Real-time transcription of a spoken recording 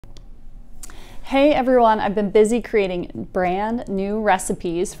Hey everyone, I've been busy creating brand new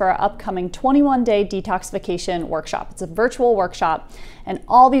recipes for our upcoming 21-day detoxification workshop. It's a virtual workshop, and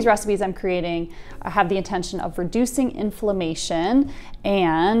all these recipes I'm creating have the intention of reducing inflammation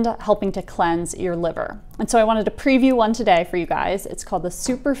and helping to cleanse your liver. And so I wanted to preview one today for you guys. It's called the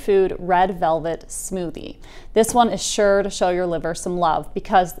Superfood Red Velvet Smoothie. This one is sure to show your liver some love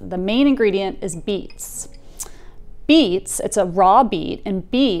because the main ingredient is beets. Beets, it's a raw beet,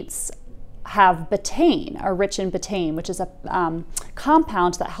 and beets have betaine, are rich in betaine, which is a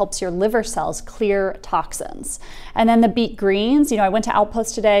compound that helps your liver cells clear toxins. And then the beet greens, I went to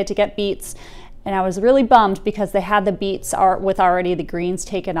Outpost today to get beets, and I was really bummed because they had the beets with already the greens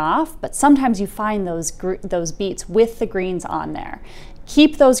taken off, but sometimes you find those beets with the greens on there.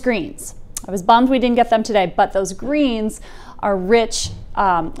 Keep those greens. I was bummed we didn't get them today, but those greens are rich,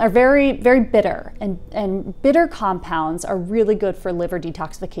 are very, very bitter, and bitter compounds are really good for liver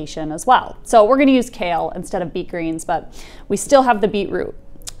detoxification as well. So we're gonna use kale instead of beet greens, but we still have the beetroot.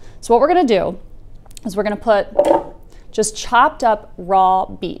 So what we're gonna do is we're gonna put just chopped up raw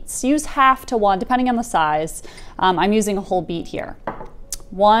beets. Use half to one, depending on the size. I'm using a whole beet here.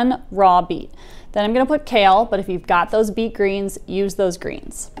 One raw beet. Then I'm gonna put kale, but if you've got those beet greens, use those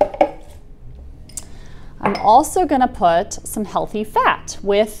greens. I'm also gonna put some healthy fat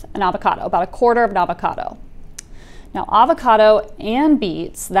with an avocado, about 1/4 of an avocado. Now, avocado and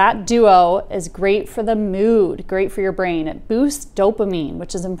beets, that duo is great for the mood, great for your brain. It boosts dopamine,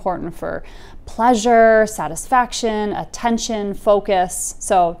 which is important for pleasure, satisfaction, attention, focus.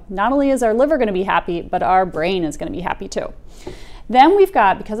 So not only is our liver gonna be happy, but our brain is gonna be happy too. Then we've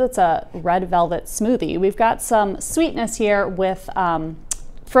got, because it's a red velvet smoothie, we've got some sweetness here with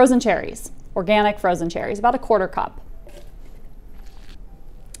frozen cherries. Organic frozen cherries, about 1/4 cup.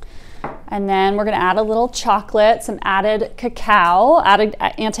 And then we're gonna add a little chocolate, some added cacao, added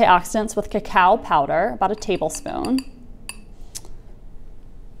antioxidants with cacao powder, about 1 tablespoon.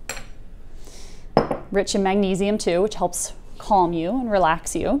 Rich in magnesium too, which helps calm you and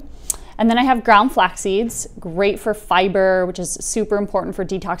relax you. And then I have ground flax seeds, great for fiber, which is super important for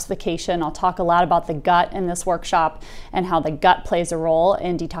detoxification. I'll talk a lot about the gut in this workshop and how the gut plays a role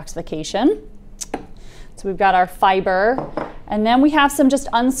in detoxification. So we've got our fiber, and then we have some just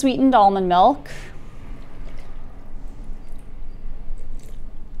unsweetened almond milk.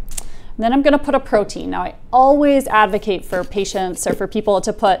 And then I'm gonna put a protein. Now I always advocate for patients or for people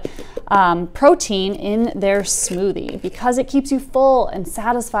to put protein in their smoothie because it keeps you full and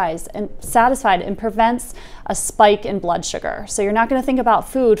satisfied and prevents a spike in blood sugar. So you're not gonna think about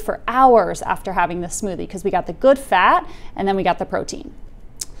food for hours after having this smoothie because we got the good fat and then we got the protein.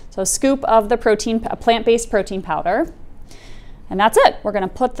 So a scoop of the protein, a plant-based protein powder, and that's it. We're gonna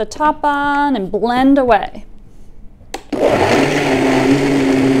put the top on and blend away.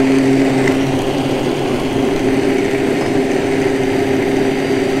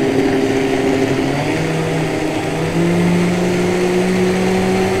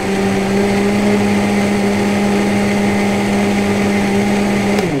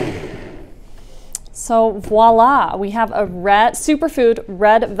 So voila, we have a superfood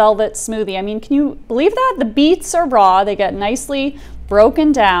red velvet smoothie. I mean, can you believe that? The beets are raw. They get nicely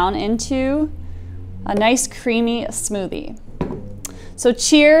broken down into a nice creamy smoothie. So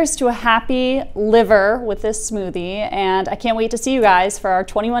cheers to a happy liver with this smoothie. And I can't wait to see you guys for our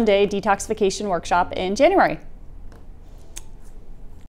 21-day detoxification workshop in January.